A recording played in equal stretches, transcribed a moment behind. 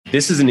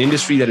This is an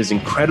industry that is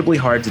incredibly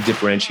hard to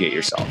differentiate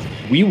yourself.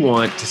 We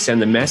want to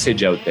send the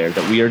message out there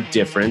that we are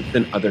different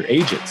than other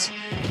agents.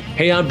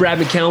 Hey, I'm Brad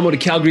McCallum out of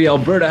Calgary,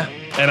 Alberta.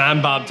 And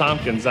I'm Bob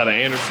Tompkins out of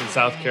Anderson,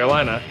 South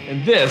Carolina.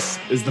 And this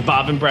is the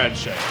Bob and Brad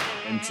Show.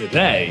 And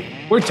today,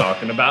 we're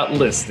talking about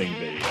listing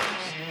videos.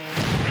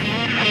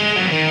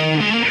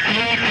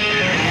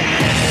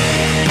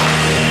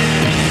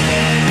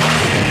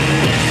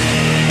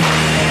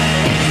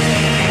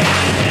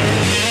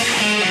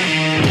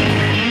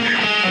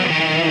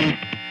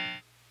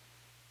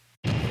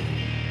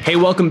 Hey,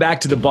 welcome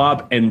back to the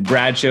Bob and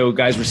Brad Show.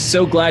 Guys, we're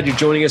so glad you're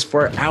joining us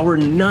for our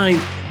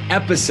 9th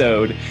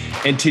episode.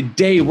 And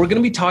today we're going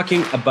to be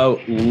talking about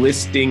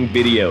listing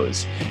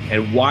videos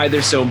and why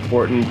they're so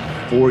important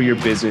for your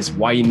business,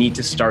 why you need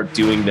to start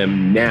doing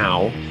them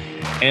now.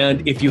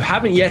 And if you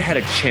haven't yet had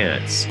a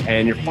chance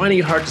and you're finding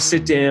it hard to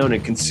sit down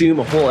and consume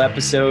a whole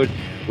episode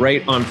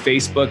right on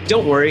Facebook,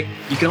 don't worry.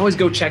 You can always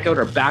go check out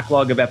our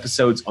backlog of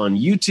episodes on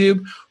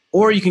YouTube,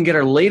 or you can get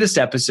our latest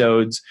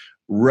episodes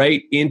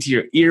right into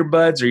your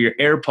earbuds or your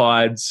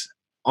AirPods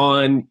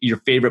on your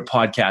favorite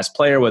podcast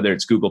player, whether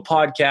it's Google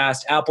Podcast,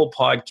 Apple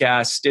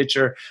Podcast,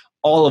 Stitcher,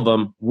 all of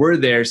them. We're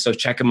there, so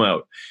check them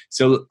out.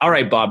 So, all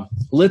right, Bob,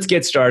 let's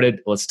get started.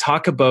 Let's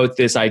talk about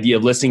this idea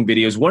of listing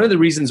videos. One of the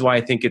reasons why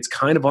I think it's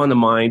kind of on the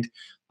mind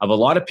of a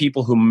lot of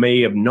people who may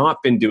have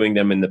not been doing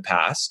them in the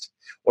past,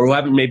 or who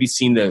haven't maybe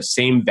seen the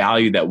same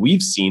value that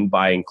we've seen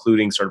by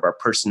including sort of our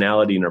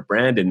personality and our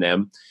brand in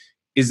them,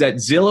 is that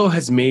Zillow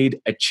has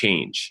made a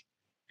change.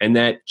 And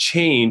that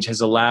change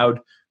has allowed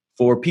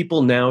for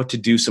people now to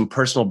do some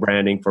personal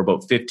branding for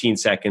about 15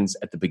 seconds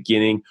at the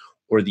beginning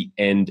or the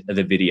end of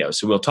the video.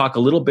 So we'll talk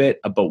a little bit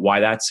about why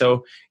that's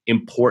so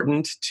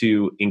important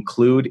to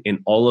include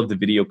in all of the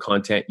video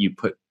content you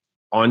put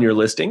on your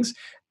listings,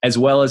 as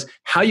well as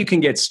how you can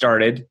get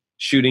started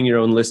shooting your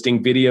own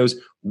listing videos,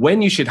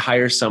 when you should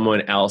hire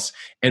someone else,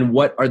 and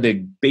what are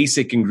the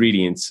basic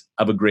ingredients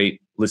of a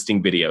great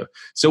listing video.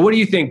 So what do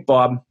you think,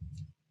 Bob?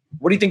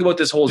 What do you think about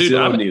this whole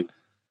Zillow news?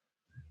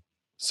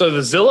 So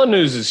the Zillow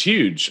news is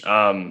huge.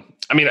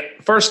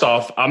 First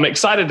off, I'm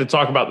excited to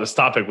talk about this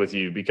topic with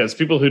you because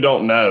people who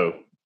don't know,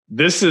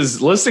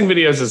 listing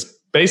videos is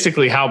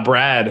basically how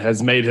Brad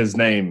has made his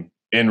name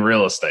in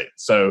real estate.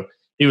 So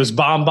he was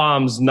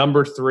BombBomb's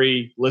number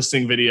 3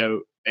 listing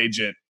video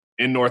agent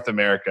in North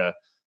America.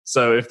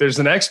 So if there's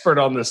an expert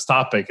on this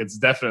topic, it's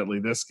definitely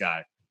this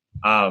guy.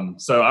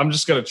 So I'm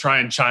just going to try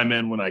and chime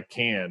in when I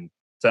can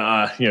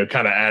to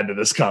kind of add to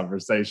this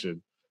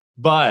conversation.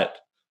 But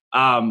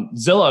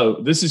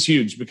Zillow, this is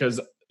huge because,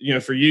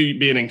 for you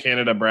being in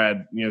Canada,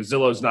 Brad,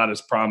 Zillow's not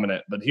as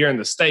prominent, but here in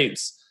the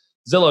States,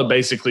 Zillow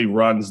basically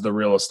runs the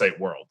real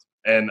estate world.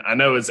 And I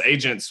know as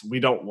agents,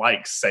 we don't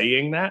like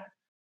saying that,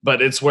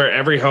 but it's where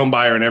every home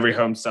buyer and every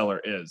home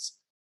seller is.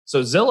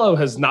 So Zillow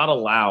has not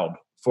allowed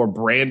for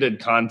branded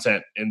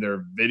content in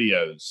their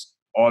videos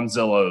on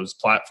Zillow's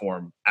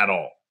platform at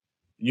all.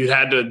 You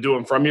had to do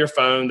them from your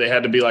phone. They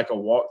had to be like a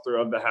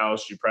walkthrough of the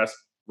house. You press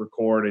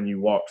record and you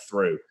walk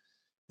through.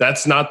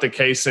 That's not the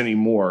case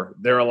anymore.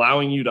 They're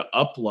allowing you to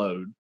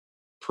upload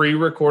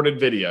pre-recorded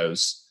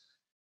videos,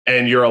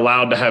 and you're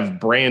allowed to have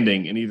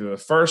branding in either the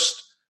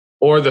first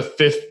or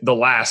the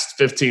last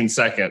 15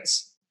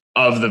 seconds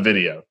of the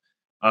video.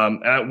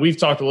 And we've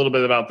talked a little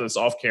bit about this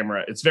off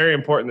camera. It's very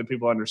important that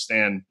people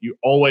understand you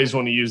always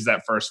want to use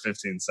that first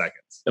 15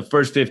 seconds. The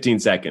first 15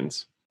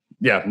 seconds.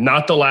 Yeah,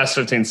 not the last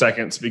 15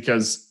 seconds,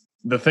 because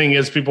the thing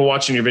is, people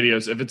watching your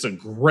videos, if it's a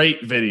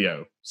great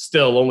video,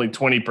 still only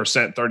 20%,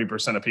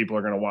 30% of people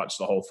are going to watch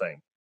the whole thing.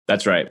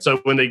 That's right.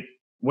 So when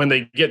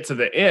they get to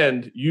the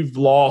end, you've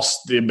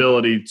lost the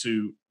ability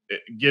to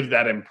give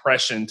that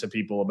impression to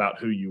people about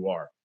who you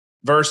are.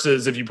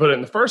 Versus if you put it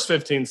in the first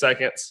 15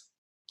 seconds,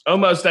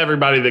 almost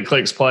everybody that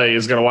clicks play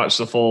is going to watch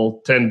the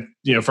full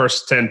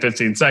first 10,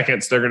 15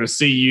 seconds. They're going to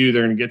see you.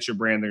 They're going to get your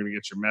brand. They're going to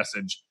get your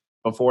message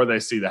before they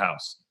see the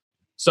house.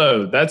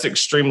 So that's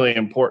extremely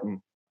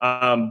important.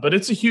 But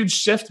it's a huge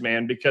shift,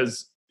 man,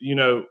 because,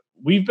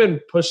 we've been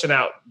pushing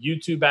out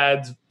YouTube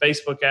ads,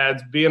 Facebook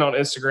ads, being on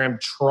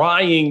Instagram,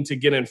 trying to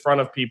get in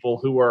front of people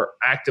who are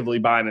actively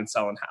buying and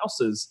selling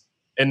houses.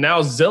 And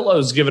now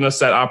Zillow's given us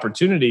that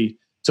opportunity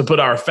to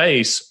put our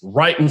face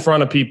right in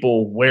front of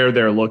people where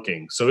they're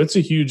looking. So it's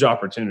a huge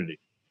opportunity.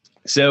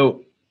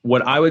 So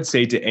what I would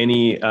say to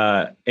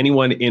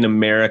anyone in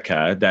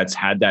America that's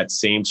had that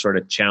same sort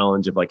of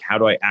challenge of like, how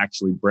do I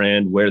actually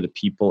brand where the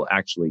people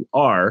actually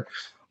are?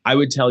 I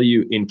would tell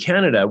you in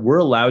Canada, we're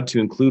allowed to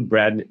include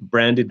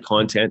branded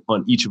content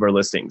on each of our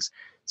listings.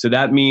 So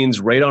that means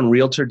right on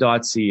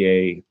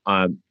realtor.ca,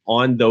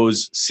 on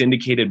those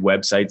syndicated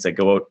websites that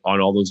go out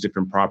on all those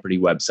different property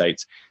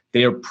websites,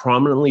 they are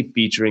prominently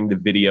featuring the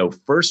video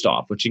first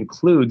off, which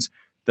includes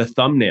the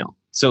thumbnail.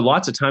 So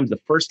lots of times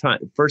the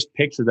first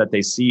picture that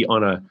they see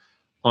on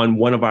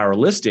one of our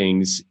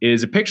listings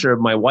is a picture of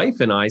my wife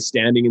and I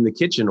standing in the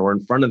kitchen or in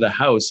front of the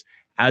house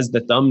as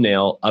the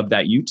thumbnail of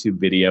that YouTube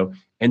video.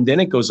 And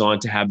then it goes on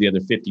to have the other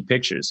 50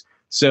 pictures.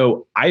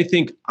 So I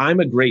think I'm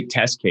a great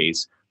test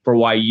case for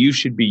why you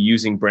should be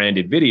using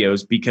branded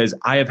videos, because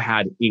I have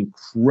had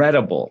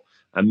incredible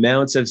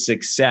amounts of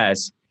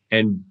success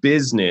and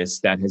business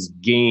that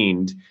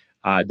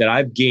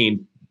I've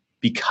gained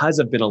because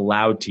I've been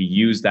allowed to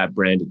use that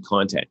branded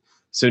content.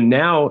 So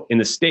now in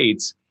the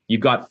States,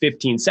 you've got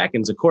 15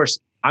 seconds. Of course,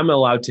 I'm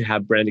allowed to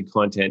have branded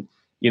content,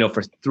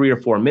 for 3 or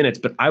 4 minutes,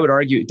 but I would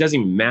argue it doesn't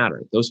even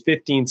matter. Those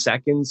 15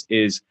 seconds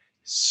is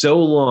so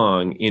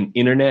long in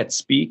internet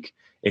speak.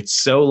 It's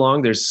so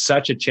long. There's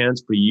such a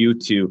chance for you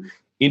to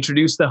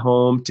introduce the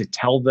home, to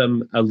tell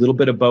them a little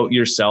bit about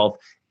yourself,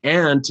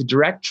 and to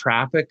direct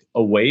traffic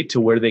away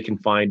to where they can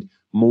find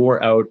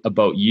more out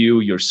about you,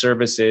 your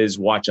services,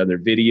 watch other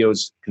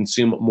videos,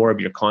 consume more of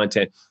your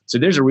content. So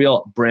there's a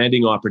real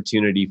branding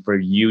opportunity for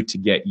you to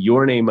get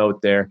your name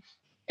out there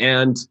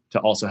and to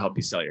also help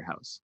you sell your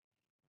house.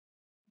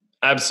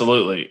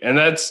 Absolutely. And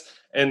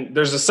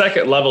there's a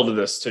second level to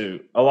this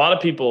too. A lot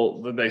of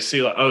people, when they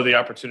see like, the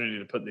opportunity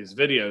to put these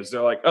videos,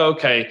 they're like,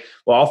 okay,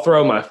 well, I'll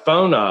throw my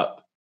phone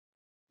up,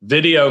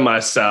 video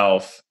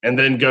myself, and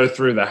then go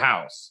through the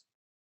house.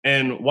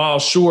 And while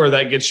sure,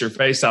 that gets your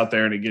face out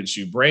there and it gets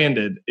you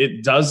branded,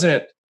 it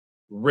doesn't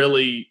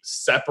really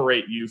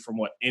separate you from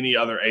what any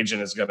other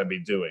agent is going to be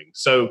doing.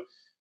 So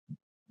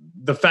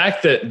the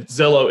fact that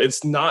Zillow,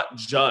 it's not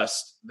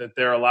just that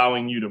they're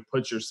allowing you to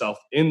put yourself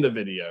in the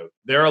video,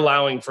 they're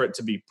allowing for it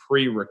to be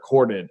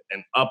pre-recorded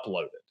and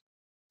uploaded.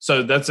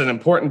 So that's an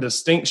important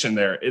distinction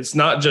there. It's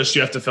not just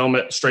you have to film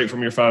it straight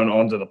from your phone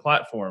onto the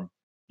platform.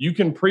 You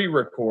can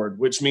pre-record,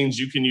 which means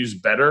you can use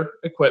better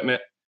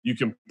equipment. You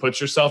can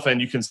put yourself in,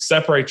 you can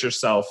separate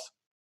yourself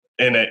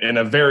in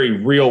a very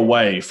real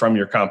way from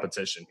your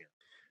competition here.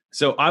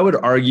 So I would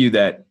argue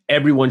that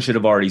everyone should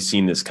have already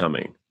seen this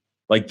coming.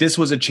 Like, this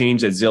was a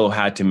change that Zillow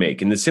had to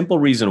make. And the simple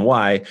reason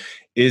why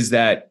is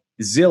that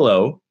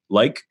Zillow,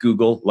 like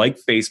Google, like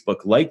Facebook,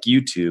 like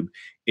YouTube,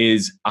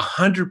 is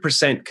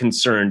 100%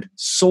 concerned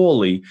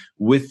solely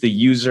with the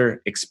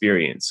user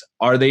experience.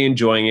 Are they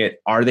enjoying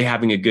it? Are they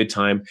having a good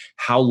time?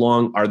 How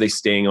long are they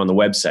staying on the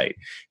website?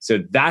 So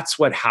that's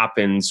what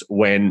happens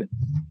when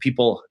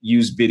people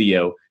use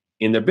video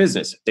in their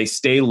business. They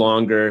stay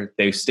longer,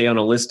 they stay on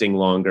a listing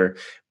longer.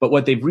 But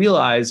what they've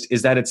realized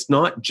is that it's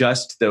not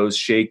just those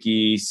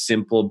shaky,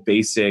 simple,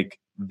 basic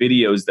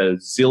videos, the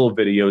Zillow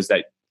videos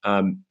that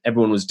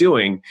everyone was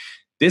doing.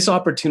 This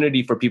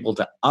opportunity for people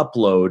to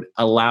upload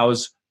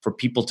allows for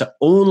people to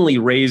only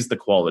raise the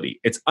quality.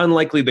 It's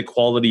unlikely the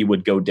quality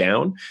would go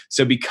down.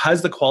 So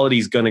because the quality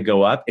is going to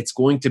go up, it's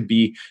going to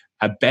be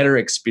a better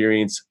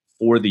experience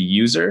for the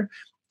user.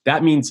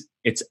 That means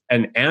it's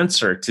an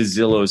answer to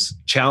Zillow's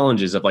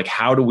challenges of like,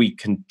 how do we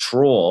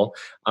control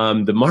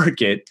the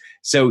market?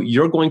 So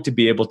you're going to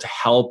be able to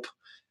help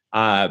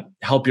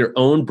your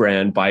own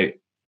brand by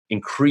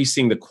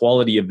increasing the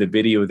quality of the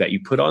video that you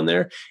put on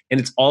there. And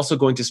it's also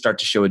going to start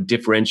to show a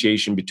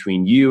differentiation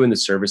between you and the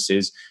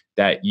services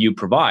that you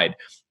provide.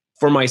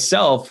 For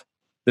myself,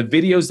 the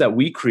videos that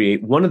we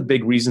create, one of the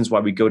big reasons why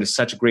we go to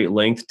such a great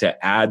length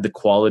to add the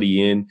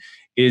quality in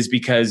is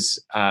because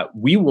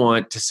we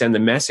want to send the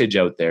message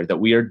out there that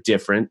we are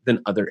different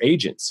than other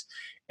agents.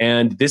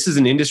 And this is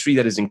an industry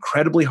that is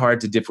incredibly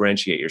hard to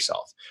differentiate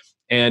yourself.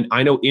 And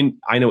I know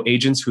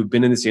agents who've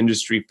been in this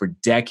industry for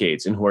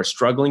decades and who are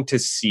struggling to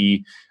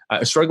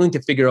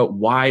figure out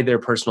why their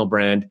personal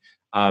brand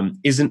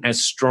isn't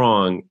as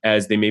strong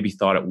as they maybe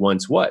thought it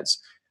once was,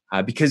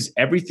 because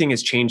everything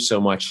has changed so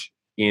much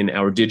in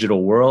our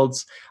digital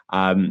worlds.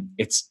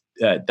 It's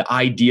the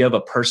idea of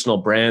a personal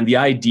brand, the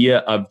idea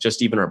of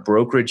just even our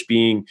brokerage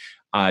being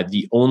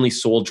the only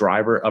sole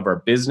driver of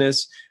our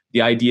business,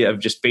 the idea of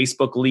just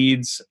Facebook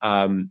leads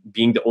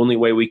being the only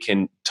way we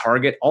can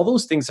target, all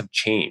those things have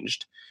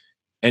changed.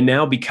 And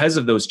now because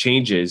of those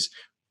changes,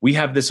 we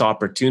have this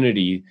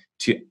opportunity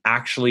to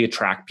actually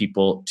attract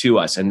people to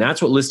us. And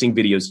that's what listing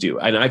videos do.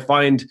 And I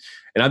find,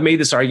 and I've made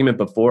this argument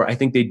before, I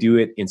think they do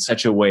it in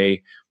such a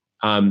way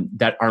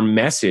that our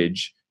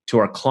message to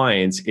our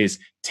clients is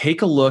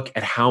take a look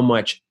at how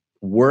much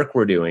work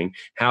we're doing,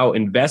 how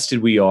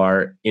invested we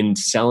are in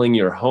selling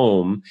your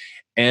home.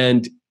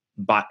 And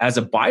as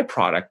a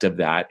byproduct of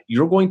that,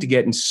 you're going to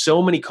get in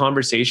so many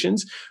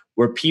conversations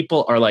where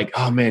people are like,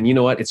 oh man, you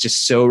know what? It's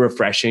just so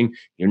refreshing.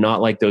 You're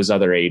not like those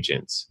other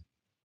agents.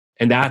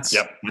 And that's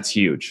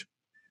huge.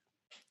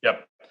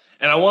 Yep.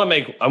 And I want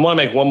to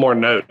make one more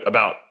note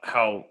about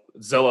how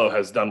Zillow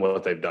has done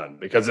what they've done,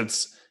 because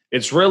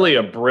it's really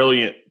a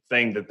brilliant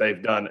thing that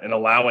they've done in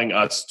allowing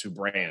us to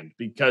brand.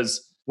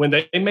 Because when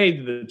they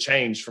made the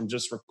change from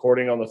just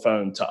recording on the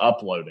phone to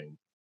uploading,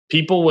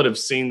 people would have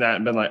seen that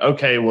and been like,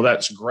 okay, well,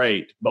 that's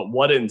great. But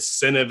what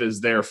incentive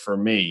is there for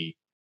me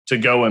to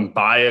go and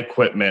buy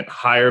equipment,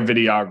 hire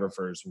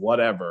videographers,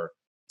 whatever,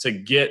 to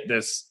get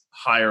this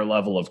higher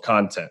level of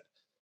content?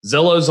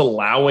 Zillow's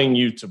allowing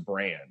you to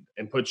brand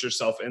and put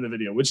yourself in the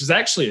video, which is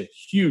actually a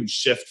huge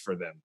shift for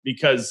them,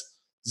 because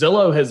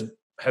Zillow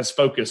has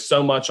focused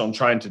so much on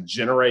trying to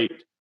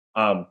generate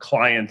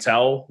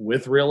clientele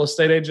with real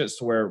estate agents,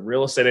 to where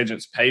real estate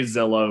agents pay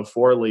Zillow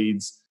for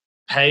leads,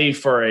 pay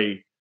for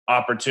a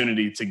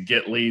opportunity to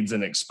get leads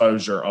and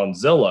exposure on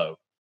Zillow.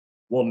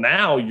 Well,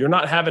 now you're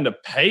not having to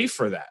pay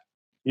for that.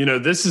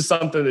 This is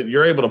something that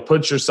you're able to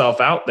put yourself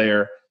out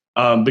there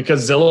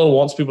because Zillow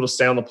wants people to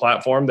stay on the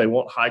platform. They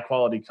want high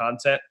quality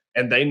content.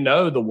 And they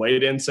know the way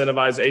to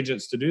incentivize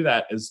agents to do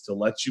that is to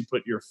let you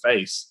put your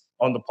face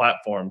on the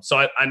platform.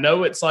 So I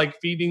know it's like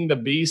feeding the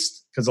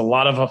beast, because a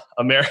lot of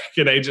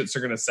American agents are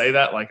going to say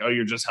that, like, oh,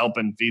 you're just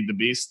helping feed the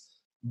beast.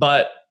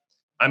 But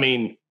I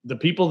mean, the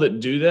people that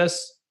do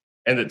this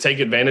and that take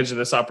advantage of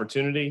this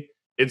opportunity,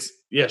 it's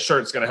going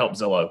to help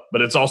Zillow,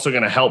 but it's also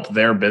going to help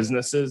their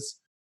businesses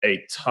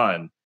a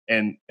ton.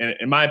 And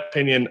in my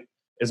opinion,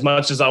 as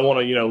much as I want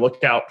to,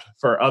 look out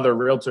for other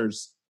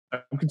realtors,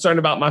 I'm concerned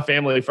about my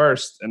family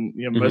first, and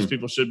most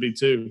people should be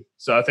too.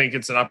 So I think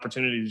it's an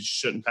opportunity you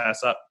shouldn't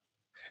pass up.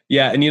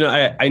 Yeah, and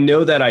I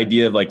know that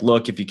idea of like,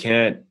 look, if you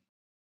can't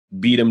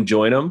beat them,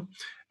 join them.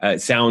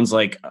 It sounds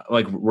like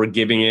we're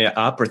giving it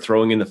up or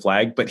throwing in the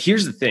flag. But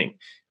here's the thing: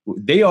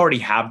 they already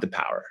have the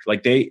power.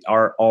 Like, they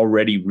are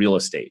already real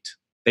estate.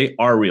 They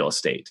are real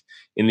estate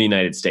in the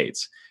United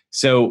States.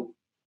 So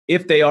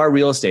if they are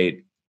real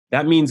estate,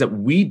 that means that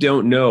we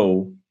don't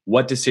know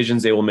what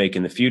decisions they will make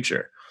in the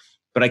future.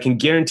 But I can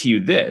guarantee you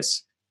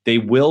this: they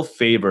will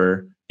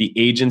favor the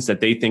agents that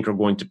they think are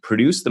going to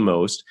produce the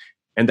most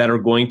and that are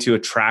going to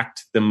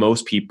attract the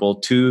most people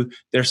to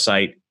their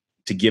site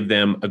to give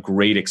them a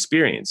great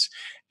experience.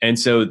 And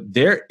so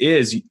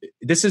this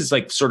is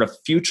like sort of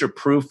future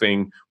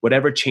proofing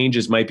whatever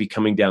changes might be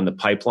coming down the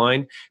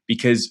pipeline,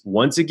 because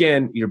once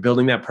again, you're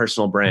building that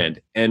personal brand.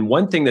 And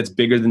one thing that's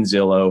bigger than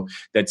Zillow,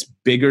 that's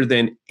bigger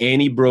than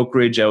any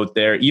brokerage out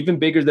there, even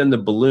bigger than the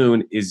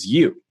balloon, is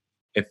you.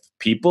 If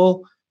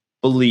people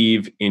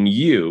believe in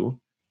you,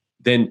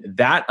 then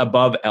that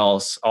above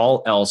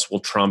all else will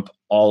trump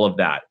all of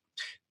that.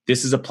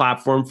 This is a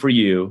platform for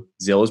you.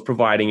 Zillow is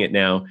providing it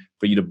now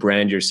for you to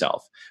brand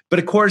yourself. But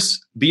of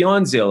course,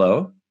 beyond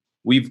Zillow,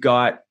 we've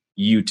got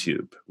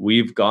YouTube,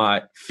 we've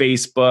got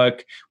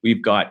Facebook,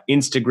 we've got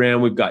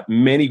Instagram, we've got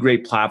many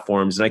great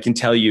platforms. And I can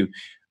tell you,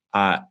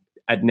 at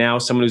now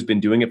someone who's been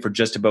doing it for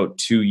just about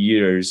 2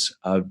 years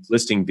of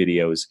listing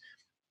videos,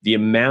 the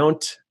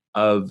amount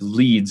of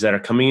leads that are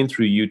coming in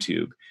through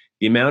YouTube,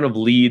 the amount of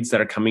leads that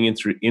are coming in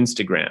through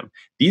Instagram.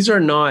 These are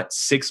not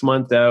 6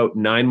 month out,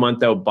 9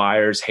 month out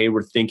buyers. Hey,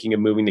 we're thinking of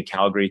moving to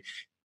Calgary.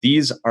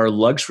 These are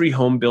luxury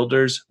home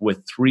builders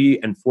with $3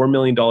 and $4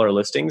 million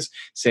listings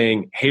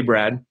saying, hey,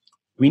 Brad,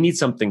 we need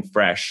something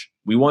fresh.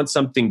 We want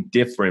something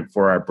different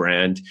for our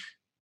brand.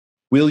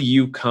 Will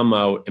you come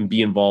out and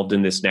be involved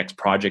in this next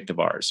project of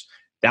ours?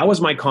 That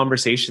was my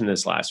conversation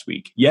this last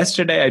week.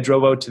 Yesterday, I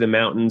drove out to the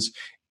mountains,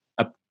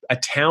 a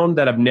town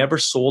that I've never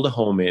sold a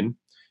home in,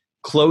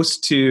 close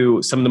to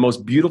some of the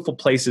most beautiful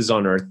places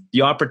on earth,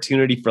 the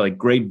opportunity for like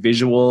great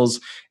visuals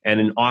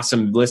and an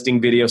awesome listing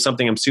video,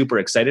 something I'm super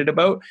excited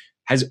about,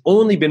 has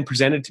only been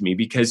presented to me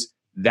because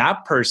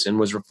that person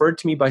was referred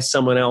to me by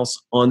someone else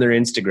on their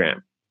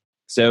Instagram.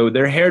 So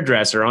their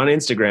hairdresser on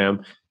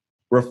Instagram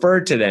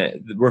referred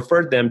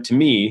them to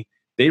me.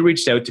 They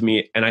reached out to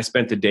me, and I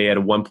spent the day at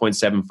a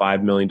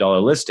 $1.75 million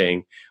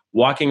listing,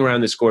 walking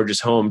around this gorgeous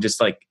home, just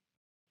like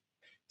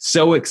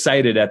so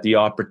excited at the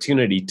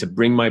opportunity to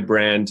bring my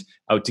brand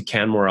out to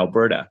Canmore,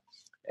 Alberta.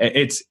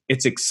 It's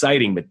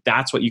exciting, but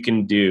that's what you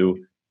can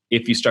do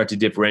if you start to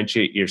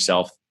differentiate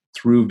yourself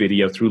through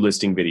video, through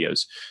listing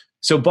videos.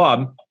 So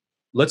Bob,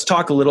 let's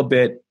talk a little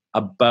bit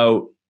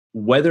about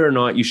whether or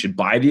not you should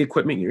buy the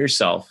equipment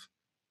yourself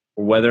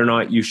or whether or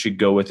not you should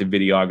go with a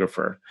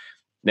videographer.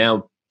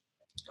 Now,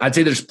 I'd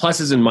say there's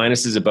pluses and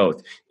minuses of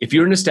both. If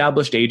you're an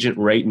established agent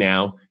right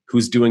now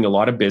who's doing a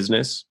lot of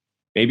business,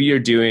 maybe you're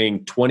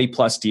doing 20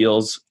 plus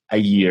deals a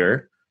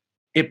year,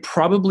 it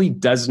probably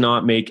does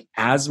not make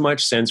as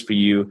much sense for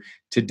you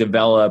to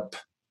develop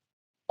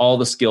all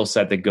the skill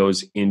set that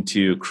goes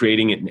into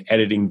creating and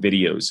editing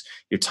videos.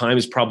 Your time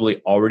is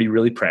probably already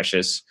really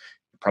precious.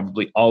 You're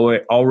probably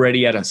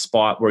already at a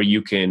spot where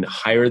you can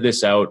hire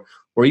this out,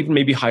 or even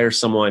maybe hire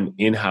someone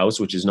in-house,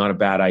 which is not a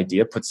bad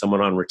idea. Put someone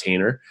on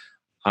retainer.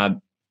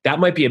 That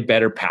might be a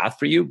better path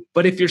for you.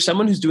 But if you're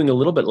someone who's doing a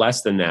little bit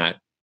less than that,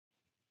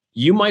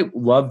 you might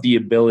love the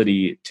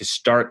ability to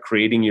start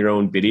creating your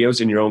own videos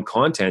and your own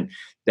content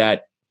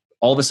that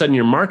all of a sudden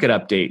your market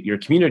update, your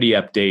community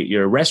update,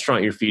 your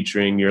restaurant you're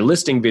featuring, your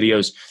listing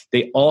videos,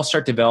 they all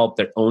start to develop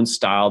their own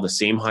style, the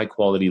same high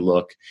quality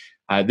look.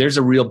 There's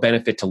a real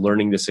benefit to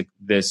learning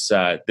this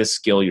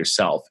skill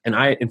yourself. And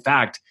in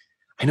fact,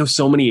 I know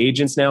so many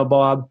agents now,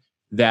 Bob,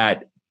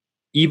 that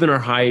even are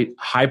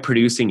high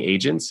producing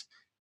agents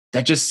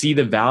that just see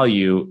the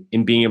value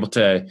in being able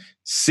to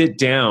sit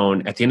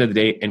down at the end of the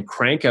day and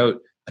crank out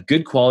a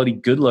good quality,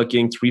 good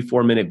looking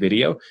 3-4 minute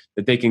video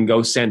that they can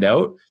go send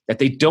out, that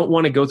they don't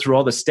want to go through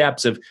all the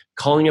steps of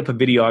calling up a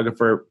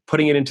videographer,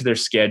 putting it into their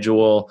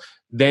schedule,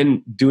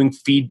 then doing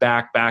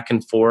feedback back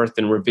and forth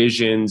and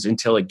revisions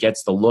until it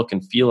gets the look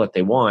and feel that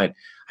they want.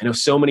 I know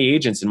so many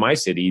agents in my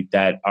city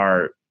that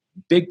are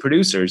big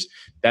producers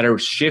that are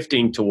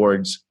shifting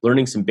towards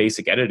learning some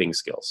basic editing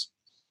skills.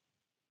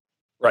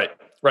 Right.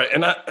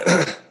 And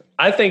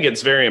I think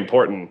it's very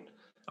important.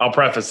 I'll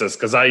preface this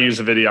because I use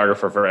a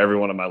videographer for every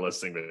one of my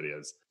listing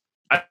videos.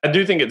 I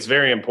do think it's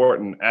very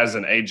important as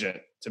an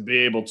agent to be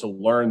able to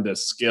learn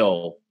this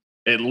skill,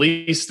 at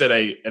least at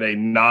a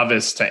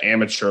novice to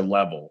amateur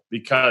level,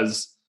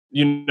 because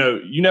you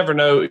never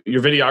know,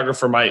 your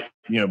videographer might,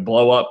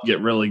 blow up, get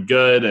really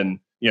good, and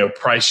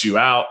price you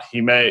out. He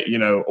may,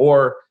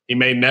 or he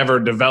may never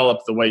develop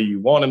the way you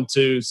want him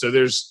to. So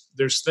there's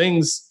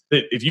things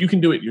that if you can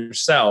do it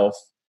yourself,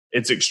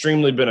 it's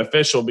extremely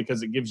beneficial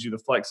because it gives you the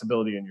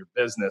flexibility in your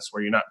business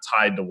where you're not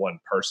tied to one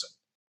person.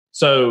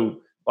 So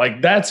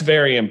like that's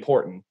very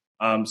important.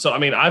 So, I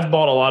mean, I've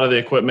bought a lot of the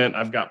equipment.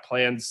 I've got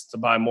plans to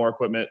buy more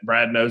equipment.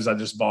 Brad knows I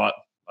just bought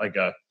like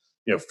a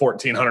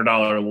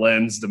 $1,400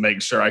 lens to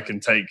make sure I can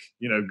take,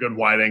 good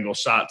wide angle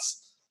shots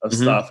of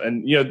stuff.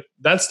 And,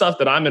 that's stuff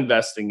that I'm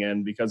investing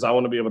in because I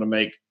want to be able to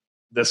make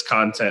this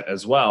content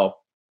as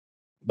well.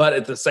 But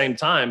at the same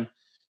time,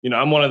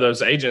 I'm one of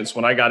those agents.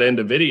 When I got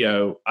into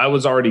video, I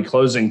was already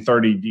closing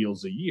 30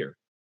 deals a year.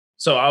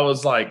 So I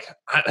was like,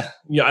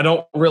 I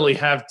don't really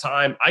have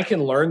time. I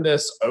can learn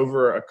this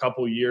over a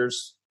couple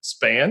years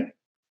span,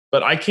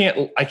 but I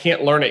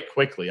can't learn it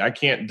quickly. I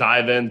can't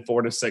dive in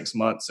 4 to 6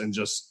 months and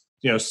just,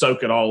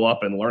 soak it all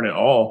up and learn it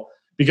all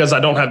because I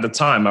don't have the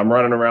time. I'm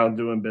running around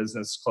doing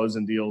business,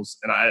 closing deals,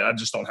 and I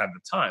just don't have the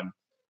time.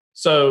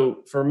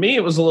 So for me,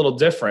 it was a little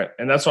different.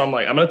 And that's why I'm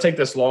like, I'm going to take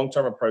this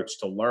long-term approach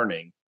to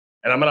learning,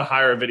 and I'm going to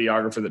hire a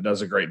videographer that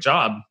does a great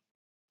job.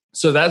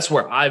 So that's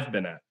where I've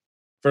been at.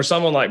 For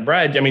someone like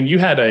Brad, I mean, you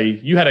had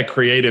a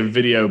creative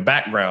video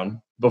background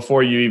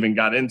before you even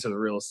got into the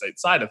real estate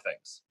side of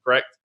things,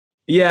 correct?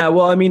 Yeah,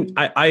 well, I mean,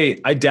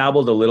 I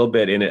dabbled a little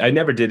bit in it. I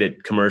never did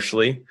it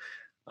commercially.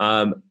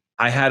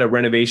 I had a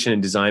renovation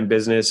and design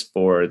business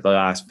for the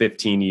last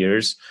 15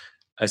 years.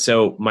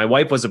 So my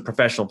wife was a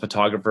professional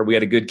photographer. We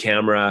had a good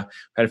camera,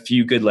 had a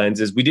few good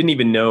lenses. I didn't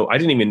even know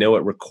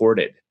it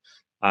recorded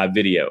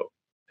video.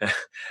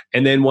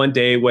 And then one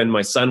day when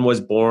my son was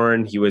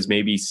born, he was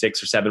maybe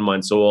 6 or 7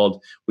 months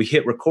old, we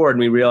hit record and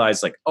we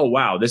realized like, oh,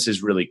 wow, this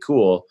is really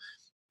cool.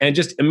 And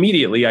just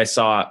immediately I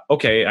saw,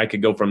 okay, I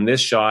could go from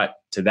this shot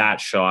to that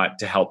shot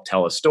to help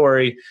tell a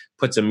story,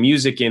 put some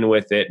music in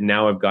with it. And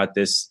now I've got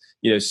this,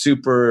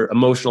 super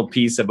emotional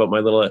piece about my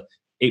little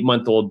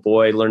 8-month-old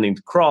boy learning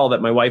to crawl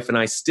that my wife and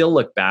I still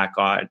look back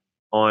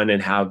on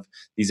and have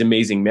these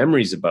amazing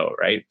memories about,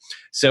 right?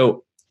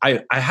 So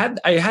I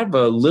have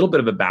a little bit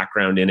of a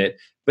background in it,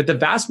 but the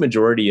vast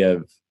majority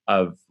of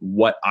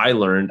what I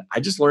learned, I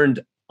just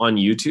learned on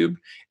YouTube,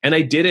 and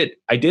I did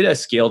a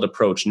scaled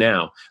approach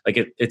now. Like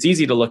it's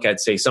easy to look at,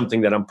 say, something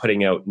that I'm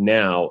putting out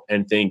now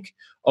and think,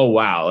 oh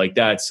wow, like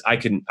I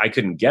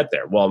couldn't get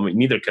there. Well, I mean,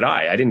 neither could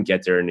I. I didn't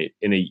get there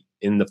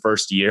in the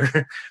first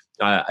year.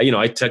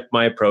 I took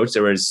my approach.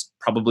 There was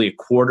probably a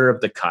quarter of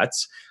the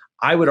cuts.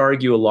 I would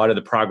argue a lot of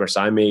the progress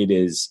I made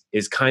is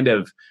kind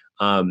of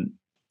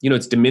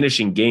it's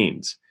diminishing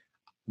gains.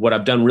 What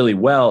I've done really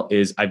well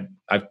is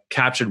I've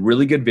captured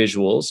really good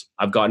visuals.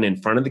 I've gotten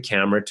in front of the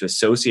camera to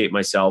associate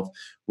myself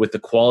with the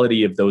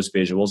quality of those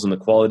visuals and the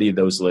quality of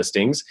those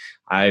listings.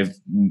 I've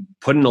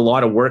put in a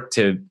lot of work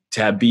to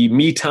be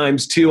me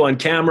times 2 on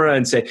camera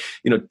and say,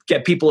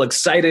 get people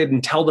excited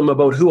and tell them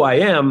about who I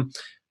am.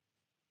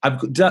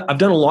 I've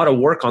done a lot of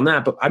work on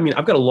that, but I mean,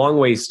 I've got a long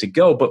ways to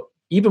go. But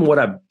even what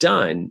I've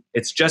done,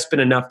 it's just been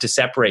enough to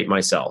separate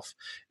myself.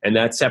 And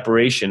that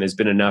separation has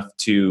been enough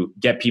to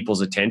get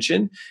people's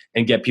attention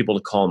and get people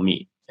to call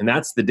me. And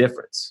that's the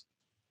difference.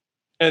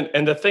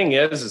 And the thing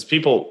is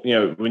people,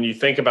 when you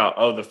think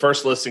about, the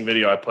first listing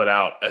video I put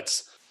out,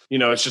 it's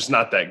just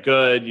not that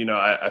good.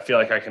 I feel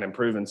like I can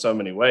improve in so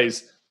many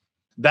ways.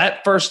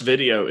 That first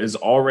video is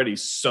already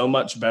so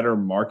much better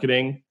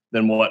marketing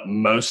than what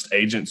most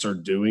agents are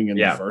doing in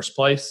the first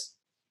place.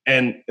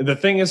 And the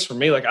thing is, for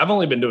me, like I've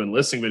only been doing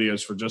listing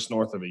videos for just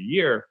north of a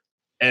year.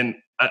 And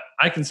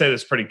I can say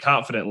this pretty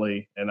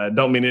confidently, and I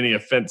don't mean any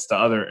offense to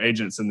other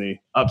agents in the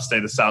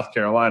upstate of South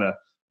Carolina,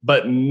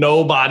 but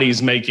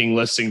nobody's making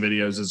listing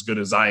videos as good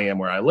as I am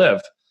where I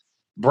live.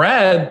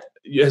 Brad,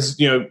 is,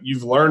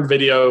 you've learned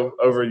video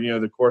over,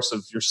 the course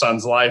of your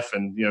son's life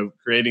and,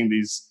 creating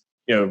these,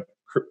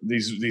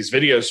 these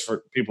videos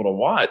for people to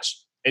watch.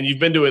 And you've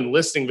been doing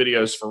listing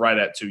videos for right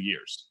at 2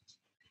 years.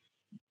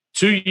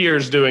 2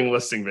 years doing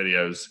listing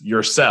videos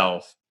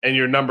yourself, and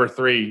you're number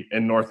 3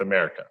 in North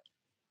America.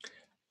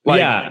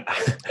 When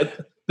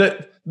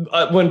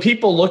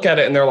people look at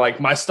it and they're like,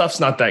 my stuff's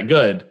not that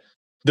good,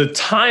 the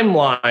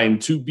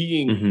timeline to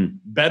being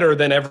better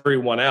than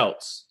everyone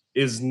else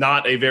is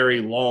not a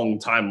very long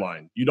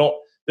timeline.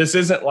 This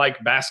isn't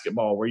like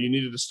basketball where you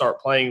needed to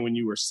start playing when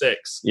you were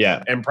 6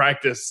 and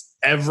practice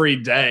every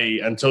day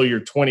until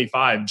you're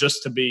 25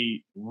 just to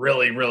be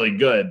really, really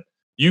good.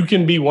 You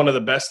can be one of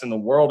the best in the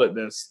world at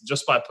this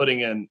just by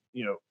putting in,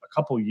 a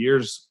couple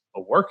years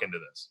of work into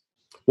this.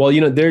 Well,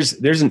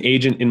 there's an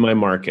agent in my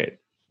market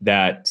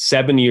that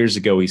 7 years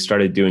ago, he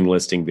started doing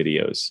listing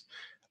videos,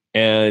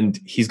 and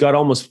he's got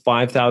almost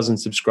 5,000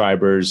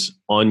 subscribers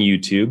on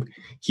YouTube.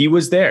 He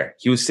was there.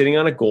 He was sitting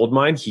on a gold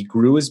mine. He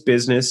grew his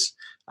business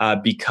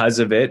because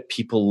of it.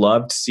 People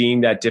loved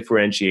seeing that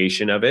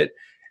differentiation of it.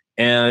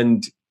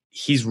 And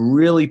he's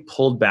really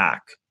pulled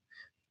back.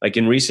 Like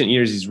in recent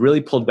years, he's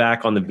really pulled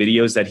back on the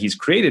videos that he's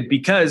created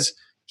because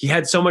he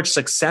had so much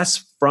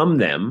success from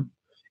them.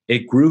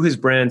 It grew his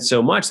brand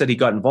so much that he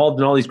got involved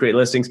in all these great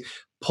listings,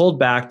 pulled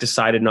back,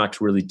 decided not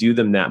to really do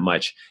them that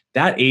much.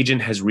 That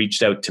agent has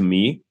reached out to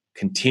me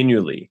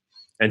continually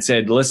and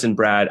said, listen,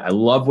 Brad, I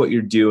love what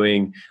you're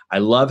doing. I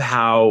love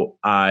how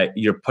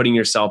you're putting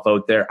yourself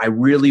out there. I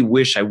really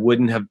wish I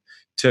wouldn't have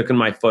taken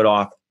my foot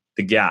off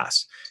the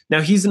gas. Now,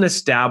 he's an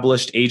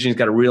established agent. He's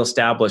got a real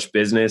established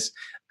business.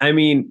 I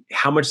mean,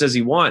 how much does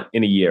he want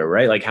in a year,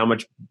 right? Like how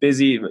much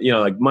busy,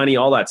 like money,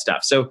 all that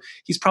stuff. So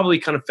he's probably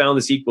kind of found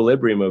this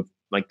equilibrium of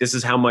like, this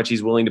is how much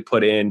he's willing to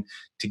put in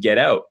to get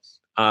out.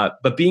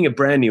 But being a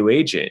brand new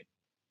agent,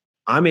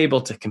 I'm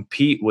able to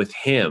compete with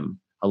him,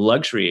 a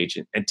luxury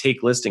agent, and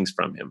take listings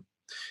from him.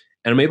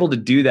 And I'm able to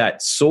do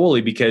that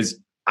solely because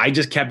I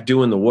just kept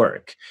doing the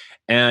work.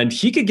 And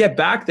he could get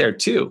back there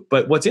too.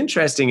 But what's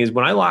interesting is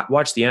when I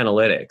watch the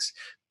analytics,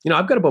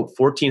 I've got about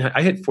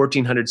I hit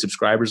 1,400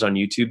 subscribers on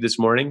YouTube this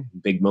morning.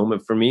 Big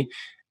moment for me.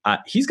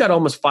 He's got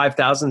almost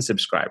 5,000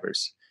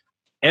 subscribers.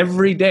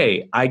 Every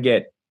day I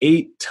get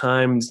 8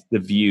 times the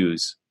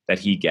views that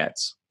he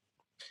gets.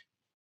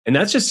 And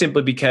that's just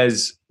simply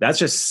because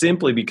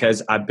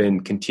I've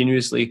been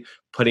continuously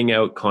putting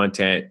out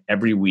content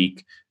every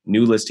week,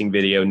 new listing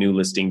video, new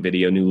listing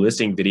video, new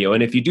listing video.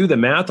 And if you do the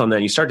math on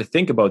that, you start to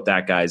think about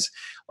that, guys,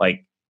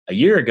 like a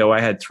year ago,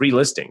 I had 3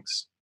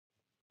 listings.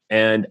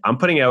 And I'm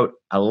putting out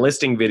a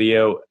listing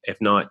video, if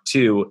not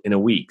 2, in a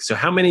week. So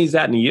how many is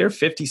that in a year?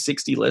 50,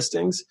 60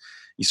 listings?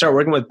 You start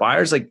working with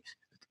buyers, like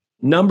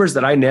numbers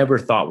that I never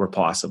thought were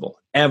possible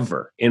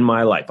ever in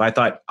my life. I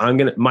thought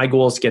my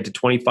goal is to get to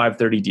 25,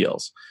 30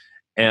 deals.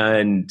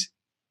 And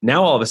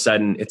now all of a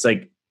sudden it's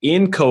like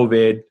in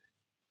COVID,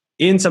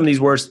 in some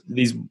of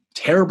these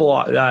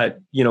terrible,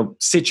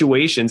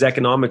 situations,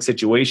 economic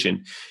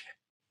situation,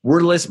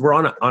 we're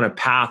on a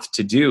path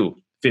to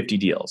do 50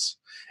 deals.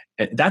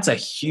 That's a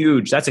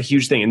huge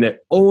thing. And the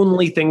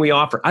only thing we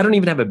offer, I don't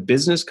even have a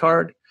business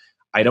card.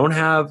 I don't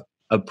have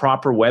a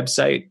proper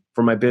website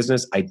for my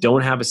business. I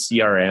don't have a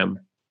CRM,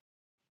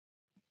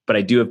 but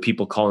I do have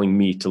people calling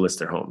me to list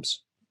their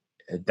homes.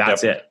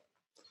 That's it.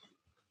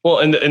 Well,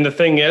 and the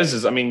thing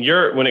is, I mean,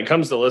 when it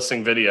comes to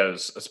listing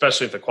videos,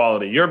 especially if the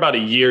quality, you're about a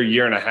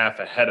year and a half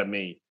ahead of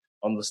me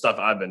on the stuff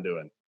I've been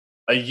doing.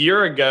 A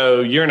year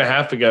and a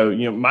half ago,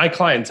 my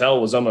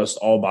clientele was almost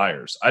all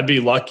buyers. I'd be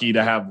lucky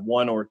to have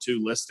 1 or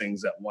 2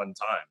 listings at one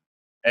time.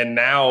 And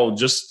now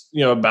just,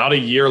 about a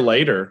year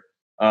later,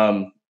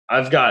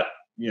 I've got,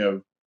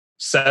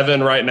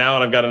 7 right now,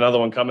 and I've got another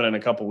one coming in a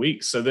couple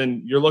weeks. So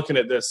then you're looking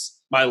at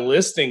this, my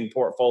listing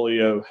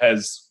portfolio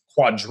has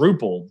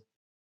quadrupled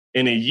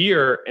in a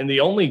year. And the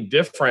only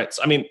difference,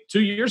 2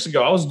 years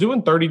ago, I was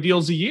doing 30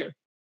 deals a year.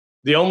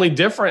 The only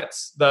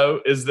difference though,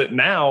 is that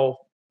now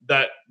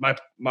that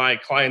my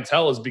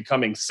clientele is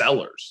becoming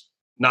sellers,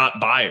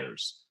 not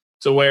buyers,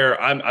 to where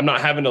I'm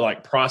not having to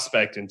like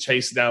prospect and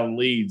chase down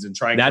leads and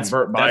try and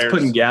convert buyers. That's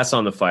putting gas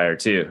on the fire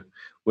too.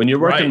 When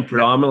you're working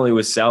predominantly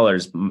with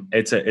sellers,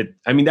 that's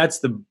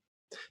the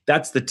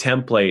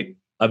template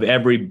of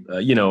every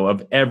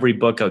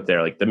book out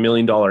there, like the $1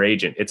 Million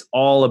Agent. It's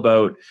all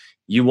about,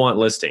 you want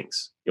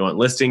listings,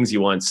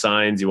 you want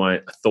signs, you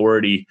want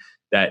authority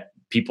that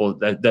people,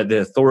 that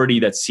the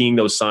authority that's seeing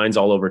those signs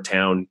all over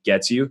town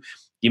gets you.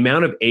 The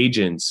amount of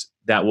agents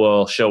that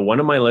will show one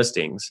of my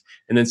listings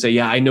and then say,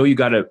 yeah, I know you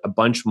got a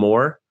bunch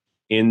more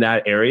in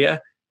that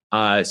area.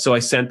 So I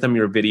sent them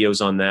your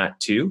videos on that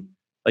too.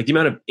 Like the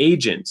amount of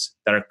agents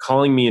that are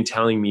calling me and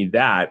telling me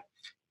that,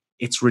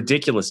 it's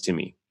ridiculous to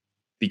me.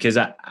 Because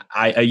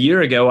a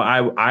year ago,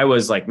 I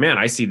was like, man,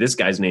 I see this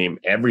guy's name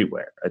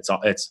everywhere. It's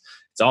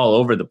all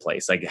over the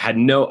place. Like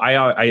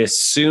I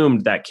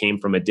assumed that came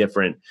from a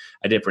different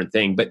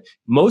thing. But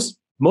most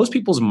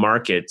people's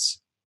markets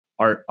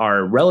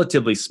are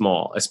relatively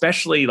small,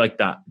 especially like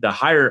the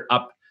higher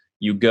up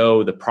you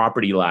go, the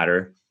property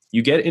ladder,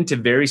 you get into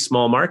very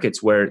small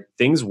markets where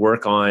things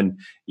work on,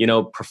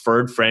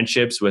 preferred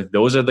friendships with,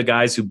 those are the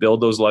guys who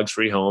build those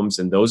luxury homes.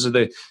 And those are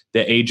the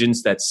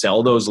agents that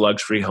sell those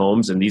luxury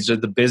homes. And these are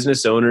the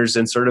business owners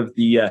and sort of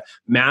the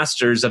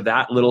masters of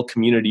that little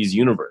community's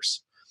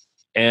universe.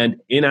 And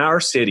in our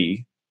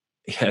city,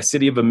 a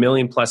city of 1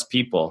 million plus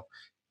people,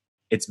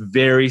 it's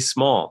very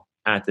small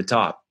at the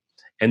top.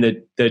 And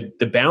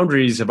the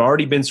boundaries have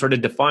already been sort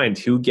of defined,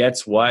 who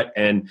gets what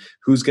and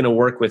who's going to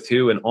work with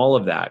who and all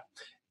of that.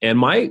 And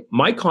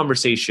my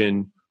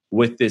conversation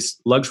with this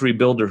luxury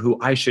builder, who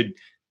I should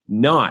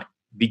not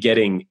be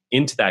getting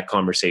into that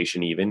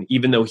conversation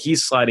even though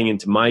he's sliding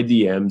into my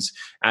DMs,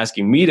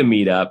 asking me to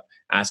meet up,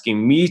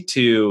 asking me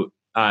to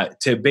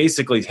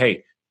basically,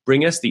 hey,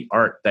 bring us the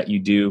art that you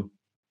do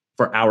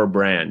for our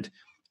brand.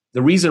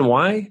 The reason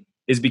why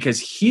is because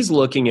he's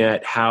looking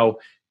at how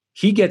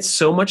he gets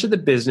so much of the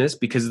business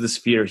because of the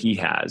sphere he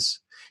has.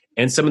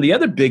 And some of the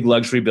other big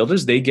luxury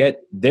builders, they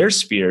get their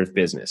sphere of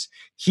business.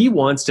 He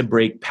wants to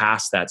break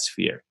past that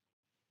sphere.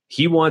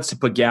 He wants to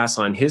put gas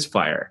on his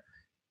fire.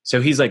 So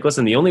he's like,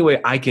 listen, the only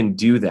way I can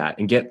do that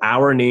and get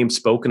our name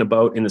spoken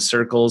about in the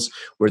circles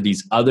where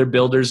these other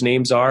builders'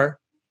 names are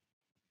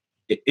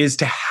is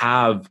to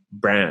have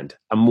brand,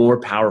 a more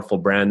powerful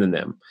brand than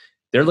them.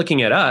 They're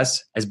looking at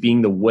us as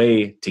being the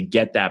way to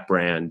get that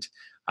brand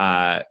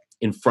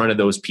in front of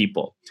those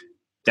people.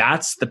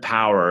 That's the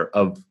power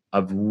of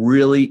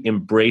really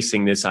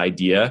embracing this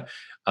idea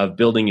of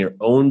building your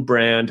own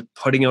brand,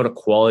 putting out a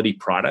quality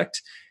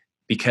product,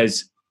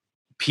 because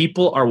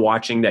people are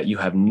watching that you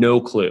have no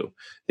clue.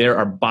 There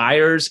are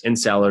buyers and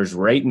sellers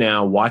right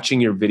now watching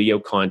your video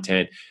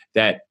content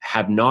that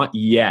have not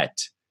yet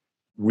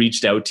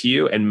reached out to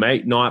you and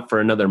might not for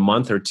another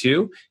month or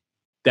two,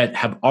 that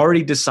have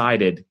already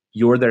decided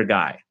you're their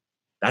guy.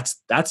 That's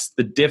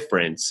the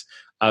difference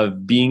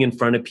of being in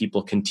front of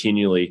people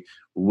continually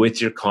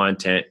with your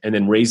content, and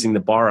then raising the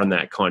bar on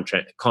that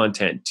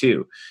content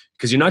too.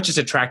 Because you're not just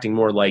attracting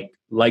more like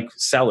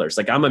sellers.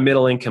 Like, I'm a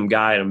middle income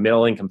guy and a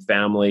middle income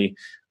family.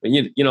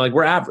 You know, like,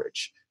 we're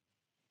average,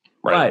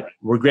 right? But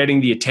we're getting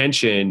the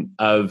attention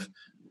of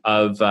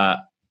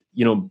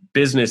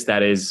business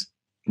that is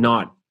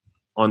not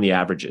on the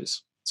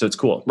averages. So it's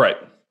cool, right?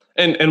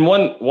 And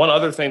one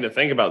other thing to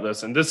think about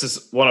this, and this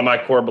is one of my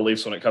core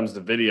beliefs when it comes to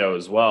video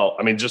as well.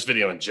 I mean, just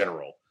video in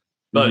general.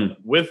 But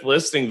with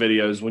listing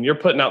videos, when you're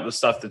putting out the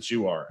stuff that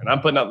you are, and I'm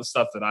putting out the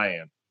stuff that I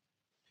am,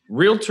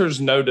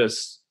 realtors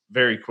notice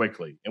very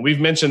quickly. And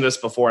we've mentioned this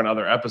before in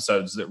other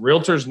episodes, that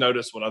realtors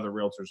notice what other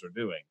realtors are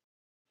doing.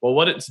 Well,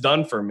 what it's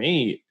done for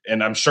me,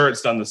 and I'm sure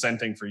it's done the same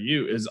thing for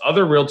you, is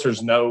other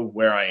realtors know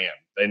where I am.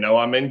 They know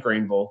I'm in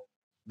Greenville.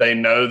 They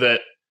know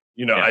that,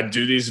 I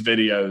do these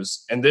videos.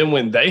 And then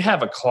when they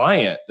have a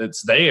client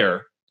that's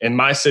there in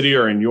my city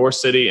or in your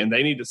city and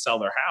they need to sell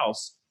their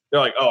house,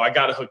 they're like, oh, I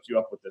got to hook you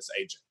up with this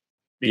agent.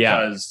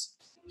 Because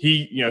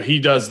he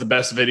does the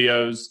best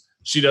videos.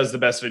 She does the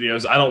best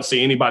videos. I don't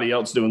see anybody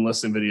else doing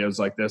listing videos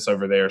like this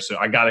over there. So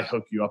I got to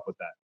hook you up with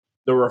that.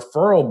 The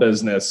referral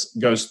business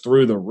goes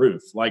through the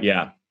roof. Like,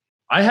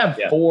 I have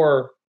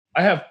four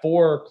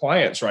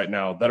clients right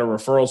now that are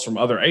referrals from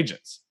other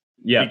agents.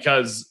 Yeah.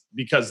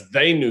 Because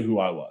they knew who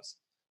I was.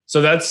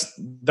 So that's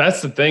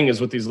the thing, is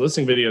with these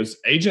listing videos,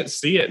 agents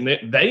see it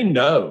and they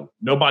know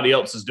nobody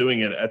else is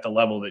doing it at the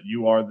level that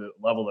you are, the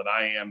level that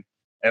I am.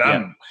 And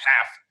I'm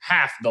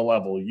half the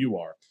level you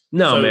are.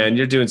 No, so, man,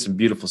 you're doing some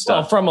beautiful stuff.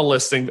 Well, from a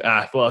listing,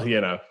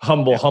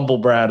 humble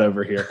Brad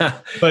over here.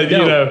 But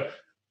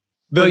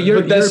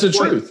that's the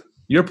truth.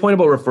 Your point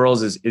about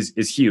referrals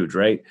is huge,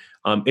 right?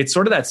 It's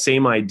sort of that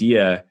same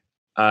idea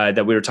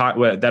that we were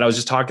that I was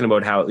just talking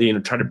about, how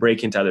try to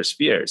break into other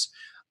spheres.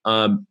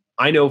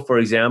 I know, for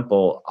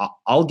example,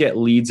 I'll get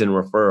leads and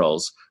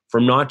referrals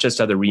from not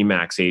just other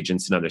Remax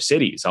agents in other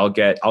cities. I'll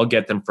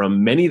get them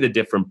from many of the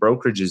different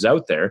brokerages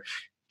out there,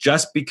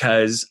 just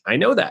because I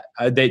know that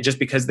they've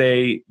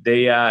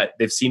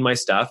seen my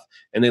stuff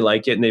and they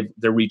like it and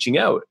they're reaching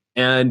out.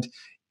 And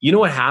you know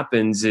what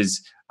happens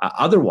is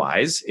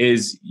otherwise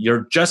is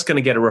you're just going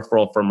to get a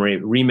referral from a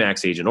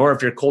Remax agent, or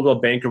if you're a Coldwell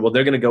Banker, well,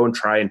 they're going to go and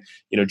try and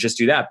just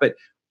do that. But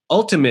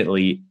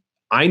ultimately,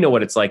 I know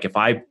what it's like. If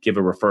I give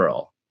a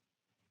referral,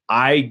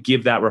 I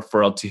give that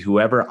referral to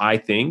whoever I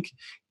think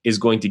is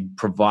going to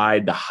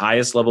provide the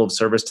highest level of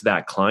service to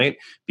that client,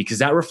 because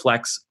that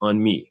reflects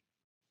on me.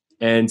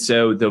 And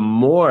so the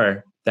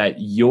more that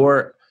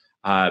your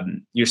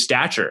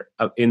stature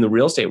in the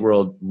real estate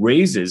world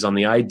raises on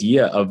the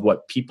idea of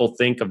what people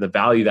think of the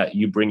value that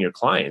you bring your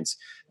clients,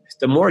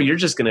 the more you're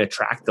just going to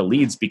attract the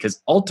leads,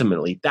 because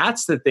ultimately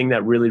that's the thing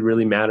that really,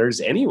 really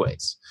matters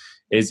anyways.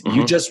 Is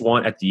you just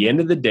want, at the end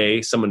of the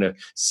day, someone to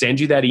send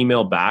you that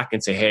email back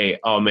and say, hey,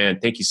 oh man,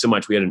 thank you so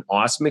much. We had an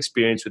awesome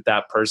experience with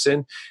that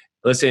person.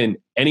 Listen,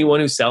 anyone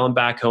who's selling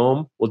back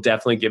home, will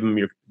definitely give them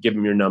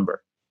your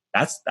number.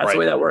 That's right. The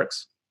way that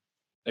works.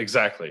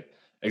 Exactly.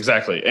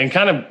 And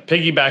kind of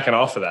piggybacking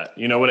off of that,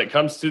 when it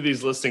comes to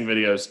these listing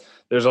videos,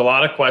 there's a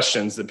lot of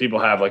questions that people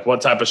have, like,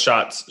 what type of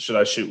shots should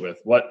I shoot with?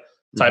 What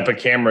type of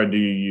camera do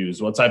you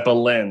use? What type of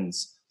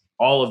lens?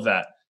 All of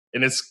that.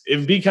 And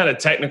it'd be kind of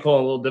technical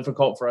and a little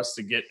difficult for us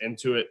to get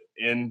into it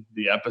in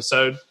the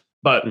episode,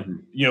 but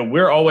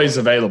we're always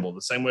available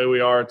the same way we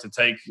are to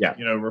take,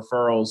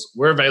 referrals.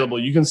 We're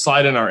available. You can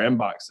slide in our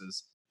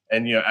inboxes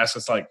and, ask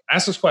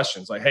us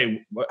questions like,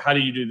 hey, how do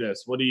you do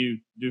this? What do you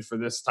do for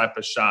this type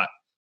of shot?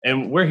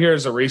 And we're here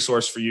as a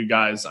resource for you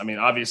guys. I mean,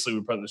 obviously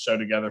we're putting the show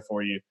together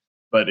for you,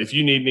 but if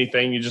you need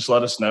anything, you just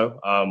let us know.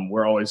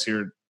 We're always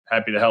here,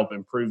 happy to help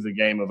improve the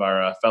game of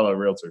our fellow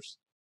realtors.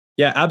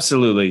 Yeah,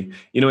 absolutely.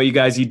 You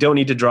guys, you don't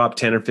need to drop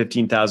 $10,000 or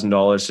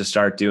 $15,000 to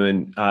start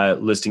doing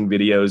listing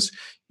videos.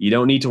 You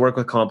don't need to work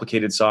with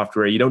complicated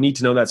software. You don't need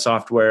to know that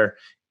software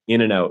in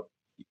and out.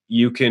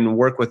 You can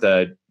work with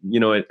an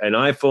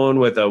iPhone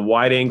with a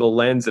wide angle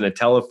lens and a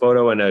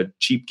telephoto and a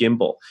cheap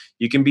gimbal.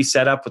 You can be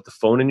set up with the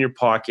phone in your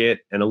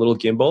pocket and a little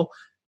gimbal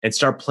and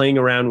start playing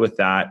around with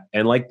that.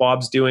 And like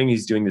Bob's doing,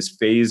 he's doing this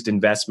phased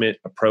investment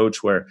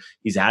approach where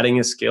he's adding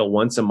a scale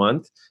once a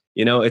month.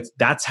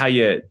 That's how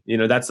you,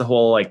 that's the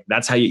whole,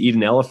 that's how you eat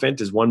an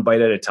elephant, is one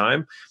bite at a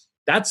time.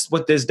 that's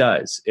what this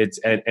does.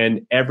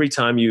 And every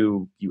time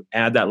you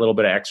add that little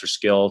bit of extra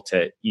skill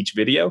to each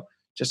video,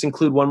 just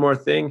include one more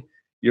thing,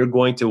 you're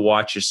going to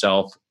watch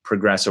yourself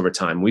progress over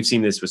time. We've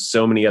seen this with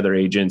so many other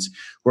agents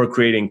who are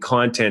creating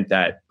content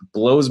that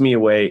blows me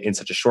away in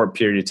such a short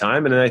period of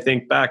time. And then I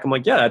think back, I'm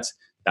like, yeah,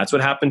 that's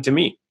what happened to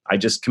me. I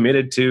just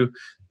committed to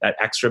that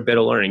extra bit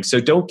of learning. So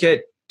don't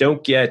get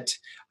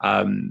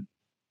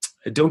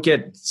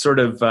sort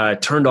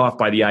of turned off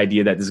by the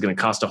idea that this is going to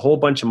cost a whole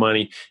bunch of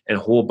money and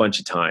a whole bunch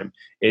of time.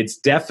 It's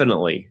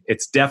definitely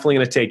going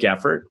to take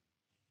effort.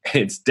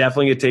 It's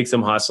definitely going to take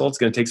some hustle. It's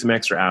going to take some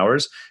extra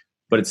hours,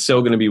 but it's so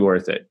going to be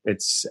worth it.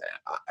 It's,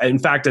 in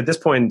fact, at this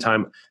point in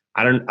time,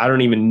 I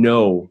don't even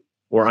know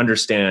or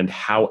understand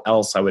how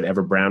else I would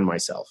ever brand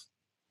myself.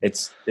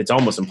 It's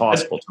almost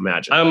impossible to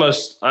imagine. I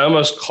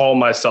almost call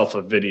myself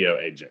a video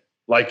agent.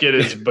 Like it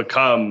has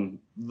become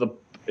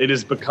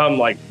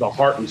like the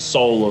heart and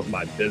soul of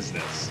my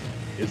business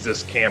is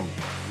this camera,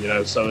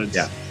 so it's,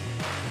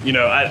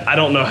 I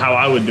don't know how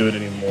I would do it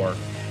anymore.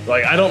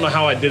 Like, I don't know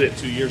how I did it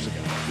 2 years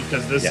ago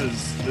because this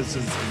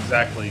is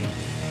exactly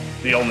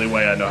the only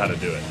way I know how to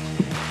do it.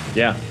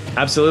 Yeah,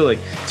 absolutely.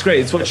 It's great.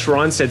 It's what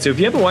Sharon said. So if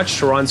you haven't watched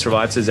Sharon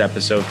Srivatsa's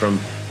episode from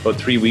about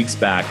 3 weeks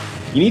back,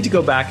 you need to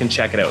go back and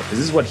check it out. Because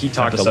this is what he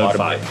talked a lot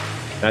about.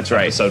 That's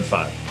right. Episode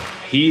 5.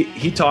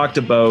 He talked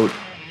about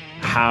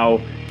how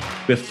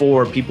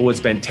before people would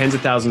spend tens of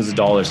thousands of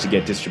dollars to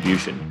get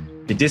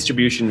distribution. The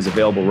distribution is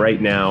available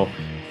right now.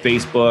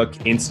 Facebook,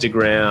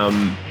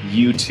 Instagram,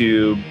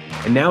 YouTube,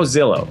 and now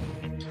Zillow.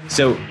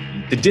 So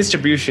the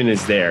distribution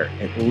is there.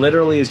 It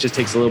literally just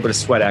takes a little bit of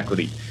sweat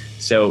equity.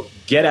 So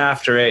get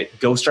after it.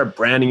 Go start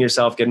branding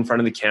yourself. Get in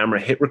front of the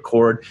camera. Hit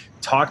record.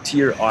 Talk to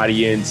your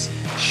audience.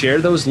 Share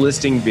those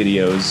listing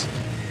videos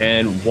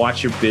and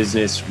watch your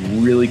business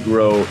really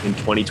grow in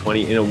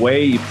 2020 in a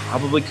way you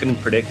probably couldn't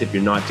predict if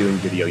you're not doing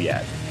video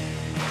yet.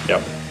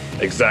 Yep,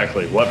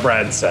 exactly. What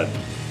Brad said.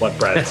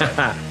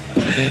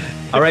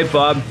 All right,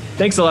 Bob.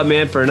 Thanks a lot,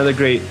 man, for another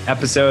great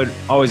episode.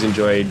 Always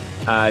enjoyed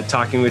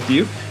talking with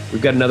you.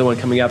 We've got another one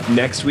coming up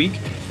next week.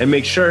 And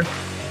make sure,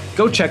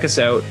 go check us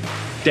out.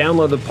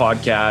 Download the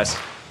podcast.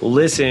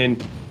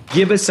 Listen.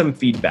 Give us some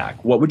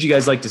feedback. What would you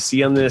guys like to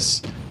see on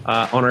this,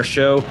 on our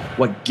show?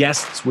 What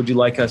guests would you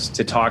like us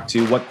to talk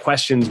to? What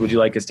questions would you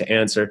like us to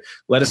answer?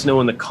 Let us know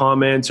in the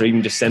comments or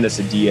even just send us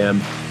a DM.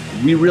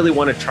 We really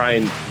want to try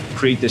and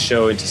create this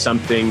show into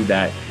something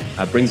that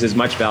brings as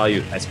much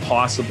value as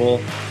possible.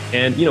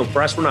 And,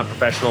 for us, we're not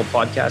professional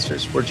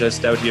podcasters. We're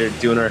just out here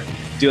doing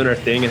our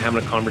thing and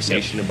having a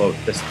conversation about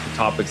the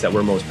topics that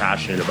we're most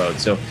passionate about.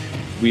 So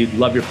we'd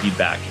love your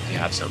feedback if you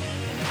have some.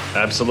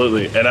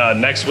 Absolutely. And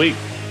next week,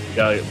 we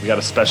got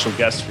a special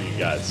guest for you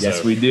guys.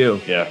 Yes, we do.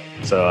 Yeah.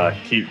 So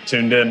keep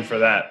tuned in for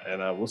that.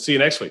 And we'll see you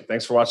next week.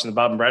 Thanks for watching the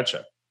Bob and Brad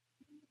Show.